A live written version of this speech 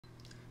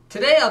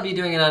Today I'll be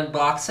doing an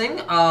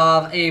unboxing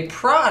of a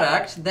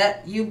product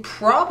that you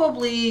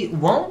probably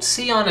won't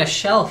see on a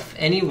shelf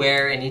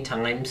anywhere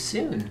anytime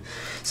soon.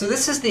 So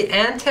this is the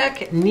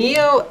Antec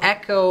Neo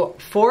Echo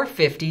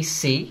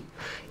 450C.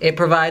 It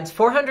provides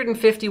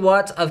 450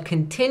 watts of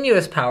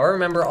continuous power.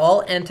 Remember,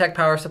 all Antec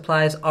power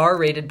supplies are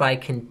rated by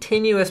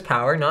continuous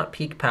power, not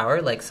peak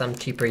power like some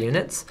cheaper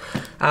units.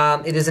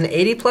 It is an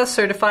 80+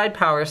 certified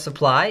power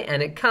supply,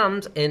 and it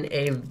comes in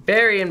a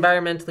very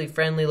environmentally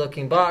friendly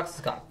looking box.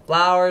 It's got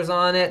flowers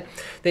on it.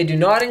 They do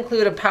not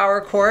include a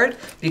power cord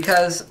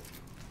because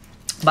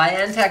by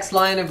Antec's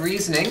line of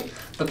reasoning,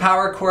 the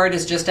power cord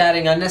is just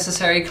adding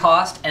unnecessary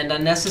cost and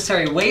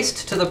unnecessary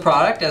waste to the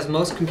product, as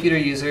most computer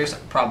users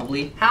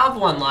probably have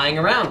one lying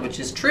around, which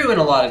is true in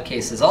a lot of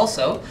cases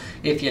also.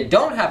 If you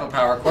don't have a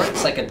power cord,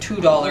 it's like a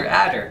 $2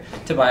 adder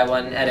to buy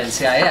one at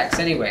NCIX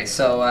anyway,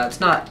 so it's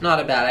not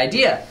a bad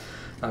idea.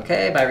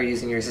 Okay, by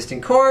reusing your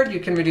existing cord, you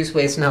can reduce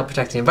waste and help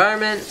protect the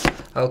environment.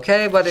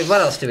 Okay, what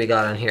else do we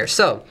got on here?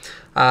 So,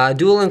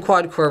 dual and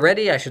quad core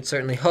ready, I should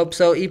certainly hope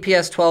so.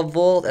 EPS 12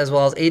 volt as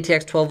well as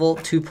ATX 12 volt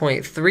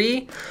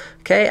 2.3.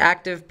 Okay,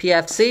 active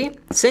PFC,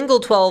 single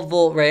 12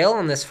 volt rail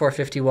on this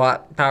 450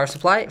 watt power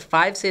supply,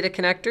 5 SATA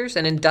connectors,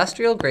 and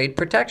industrial grade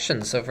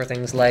protection. So for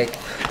things like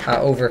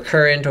over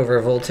current,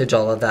 over voltage,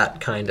 all of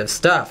that kind of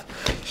stuff.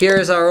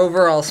 Here's our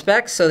overall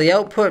specs. So the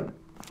output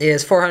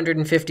is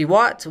 450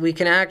 watts. We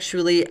can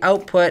actually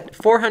output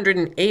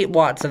 408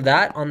 watts of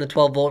that on the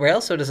 12 volt rail,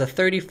 so it is a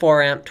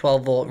 34 amp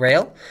 12 volt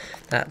rail.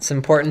 That's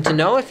important to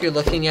know if you're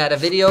looking at a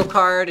video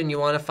card and you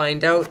want to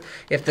find out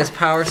if this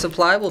power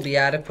supply will be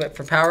adequate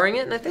for powering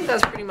it. And I think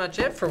that's pretty much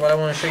it for what I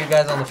want to show you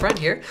guys on the front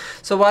here.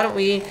 So why don't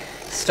we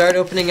start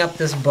opening up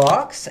this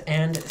box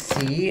and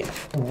see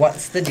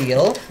what's the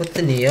deal with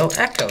the Neo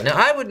Echo. Now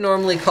I would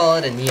normally call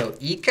it a Neo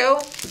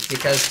Eco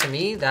because to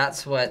me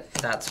that's what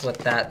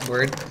that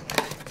word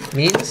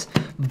means,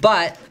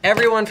 but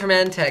everyone from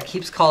Antec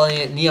keeps calling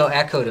it Neo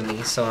Echo to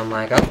me, so I'm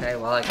like, okay,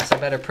 well I guess I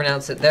better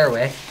pronounce it their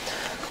way.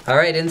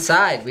 Alright,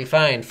 inside we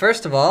find,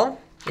 first of all,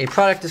 a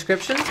product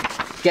description.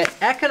 Get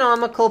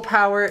economical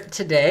power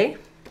today.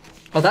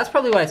 Oh, that's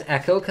probably why it's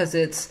Echo, because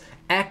it's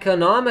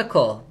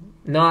economical,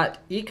 not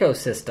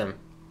ecosystem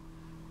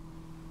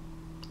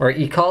or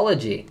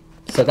ecology.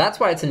 So that's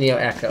why it's a Neo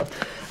Echo.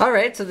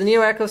 Alright, so the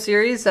Neo Echo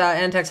series,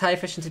 Antec's high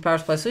efficiency power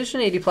supply solution,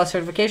 80+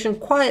 certification,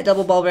 quiet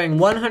double ball bearing,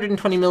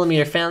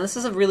 120mm fan. This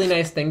is a really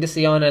nice thing to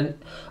see on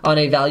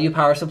a value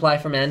power supply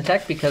from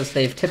Antec because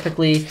they've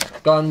typically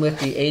gone with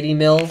the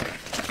 80mm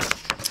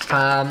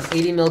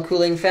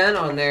cooling fan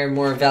on their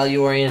more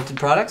value-oriented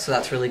products, so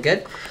that's really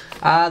good.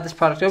 This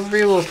product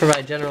overview will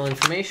provide general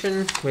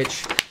information,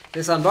 which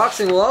this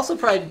unboxing will also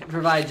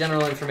provide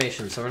general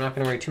information, so we're not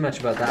going to worry too much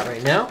about that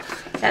right now.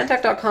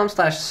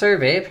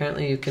 Antec.com/survey,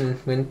 apparently you can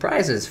win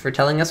prizes for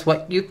telling us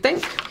what you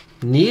think.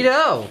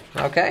 Neato!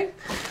 Okay.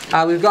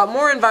 We've got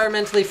more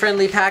environmentally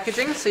friendly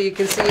packaging, so you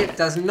can see it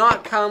does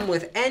not come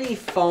with any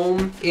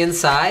foam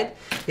inside.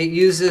 It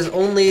uses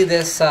only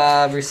this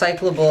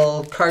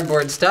recyclable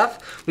cardboard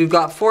stuff. We've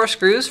got 4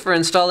 screws for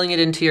installing it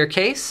into your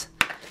case,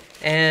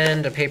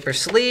 and a paper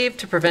sleeve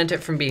to prevent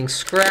it from being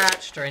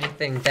scratched or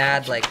anything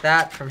bad like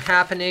that from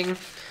happening.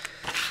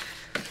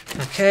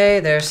 Okay,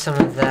 there's some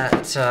of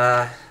that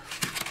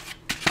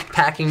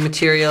packing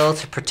material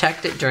to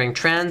protect it during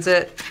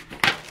transit.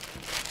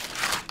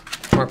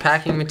 More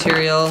packing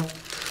material,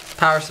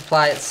 power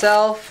supply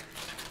itself.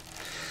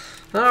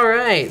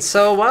 Alright,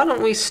 so why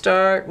don't we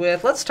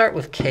let's start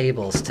with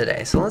cables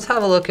today. So let's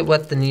have a look at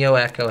what the Neo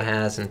Echo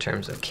has in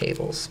terms of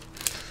cables.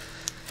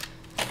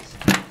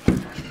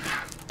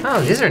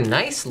 Oh, these are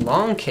nice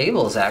long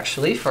cables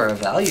actually for a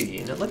value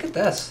unit. Look at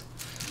this.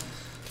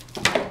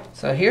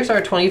 So here's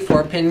our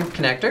 24-pin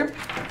connector.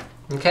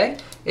 Okay,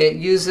 it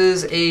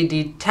uses a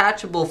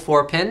detachable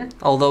 4-pin,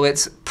 although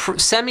it's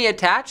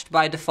semi-attached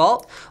by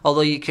default,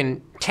 although you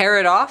can tear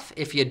it off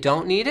if you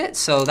don't need it.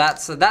 So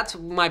that's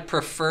my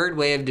preferred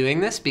way of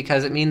doing this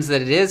because it means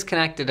that it is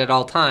connected at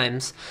all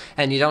times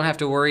and you don't have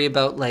to worry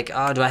about like,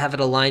 oh, do I have it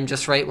aligned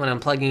just right when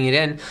I'm plugging it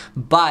in?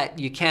 But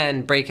you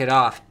can break it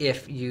off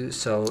if you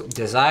so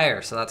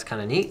desire. So that's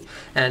kind of neat.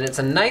 And it's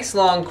a nice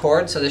long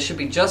cord, so this should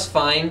be just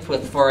fine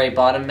for a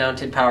bottom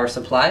mounted power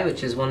supply,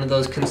 which is one of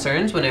those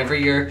concerns whenever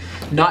you're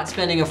not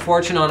spending a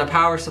fortune on a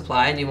power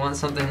supply and you want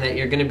something that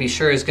you're going to be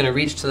sure is going to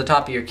reach to the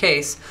top of your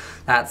case.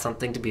 That's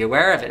something to be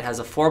aware of. It has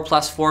a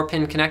 4+4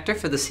 pin connector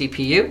for the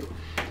CPU.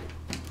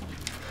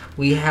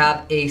 We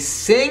have a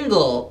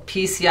single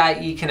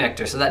PCIe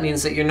connector, so that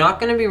means that you're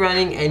not going to be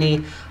running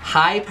any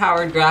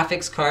high-powered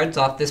graphics cards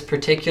off this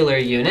particular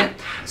unit.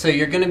 So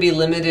you're going to be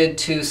limited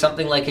to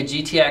something like a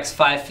GTX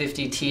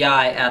 550 Ti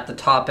at the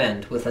top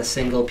end with a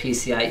single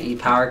PCIe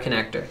power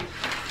connector.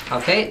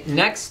 Okay,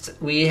 next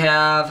we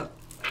have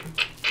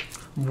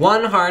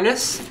one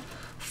harness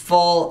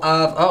full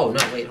of, oh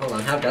no, wait, hold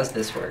on, how does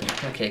this work?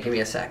 Okay, give me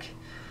a sec.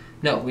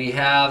 No, we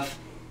have,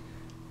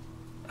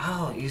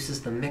 oh, it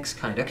uses the mix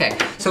kind. Okay,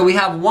 so we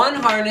have one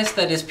harness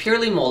that is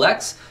purely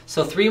Molex,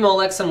 so 3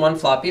 Molex and 1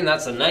 floppy, and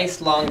that's a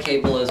nice long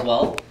cable as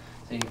well.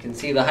 So you can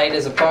see the height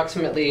is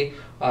approximately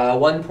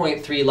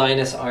 1.3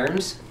 Linus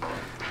arms.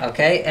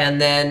 Okay,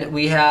 and then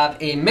we have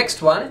a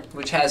mixed one,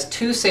 which has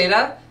 2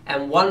 SATA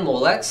and 1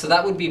 Molex, so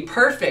that would be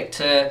perfect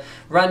to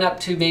run up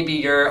to maybe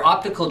your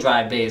optical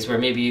drive bays, where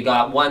maybe you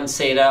got 1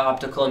 SATA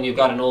optical and you've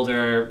got an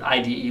older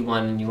IDE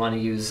one and you want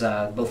to use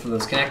both of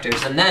those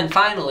connectors. And then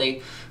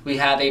finally, we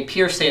have a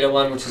pure SATA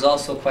one, which is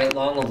also quite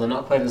long, although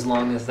not quite as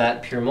long as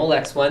that pure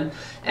Molex one,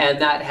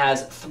 and that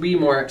has 3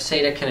 more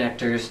SATA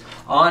connectors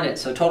on it.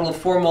 So a total of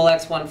 4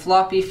 Molex, 1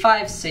 floppy,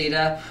 5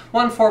 SATA,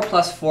 1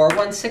 4+4,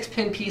 1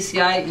 6-pin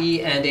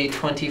PCIe, and a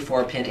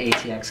 24-pin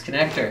ATX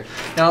connector.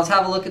 Now let's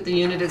have a look at the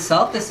unit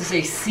itself. This is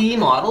a C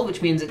model,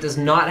 which means it does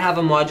not have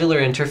a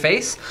modular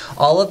interface.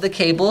 All of the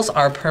cables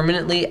are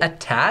permanently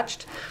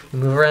attached. We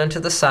move around to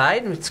the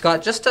side, and it's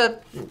got just a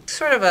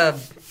sort of a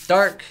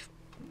dark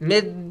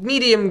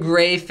medium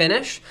gray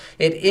finish.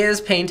 It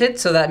is painted,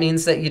 so that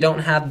means that you don't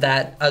have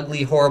that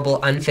ugly,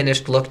 horrible,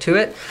 unfinished look to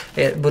it.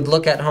 It would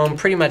look at home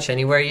pretty much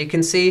anywhere. You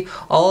can see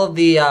all of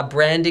the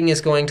branding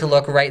is going to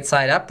look right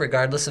side up,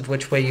 regardless of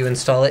which way you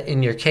install it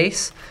in your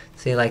case.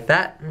 See, like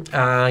that.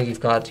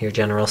 You've got your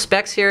general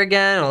specs here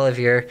again. All of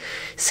your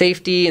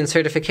safety and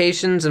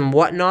certifications and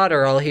whatnot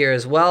are all here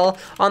as well.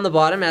 On the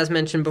bottom, as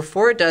mentioned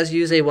before, it does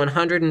use a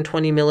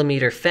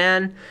 120mm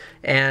fan,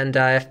 and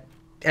if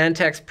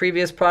Antec's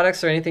previous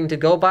products are anything to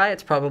go by,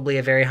 it's probably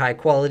a very high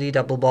quality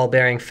double ball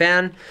bearing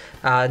fan.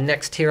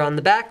 Next here on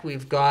the back,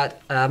 we've got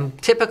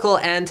typical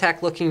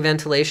Antec looking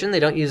ventilation. They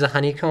don't use a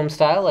honeycomb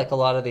style like a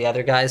lot of the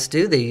other guys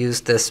do. They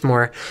use this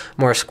more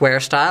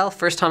square style.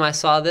 First time I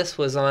saw this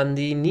was on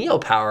the Neo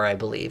Power, I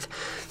believe.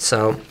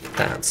 So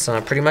that's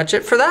pretty much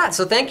it for that.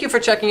 So thank you for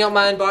checking out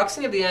my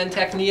unboxing of the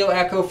Antec Neo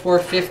Echo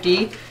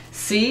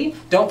 450C.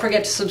 Don't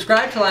forget to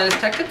subscribe to Linus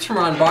Tech Tips for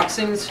more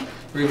unboxings,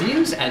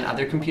 reviews, and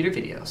other computer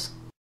videos.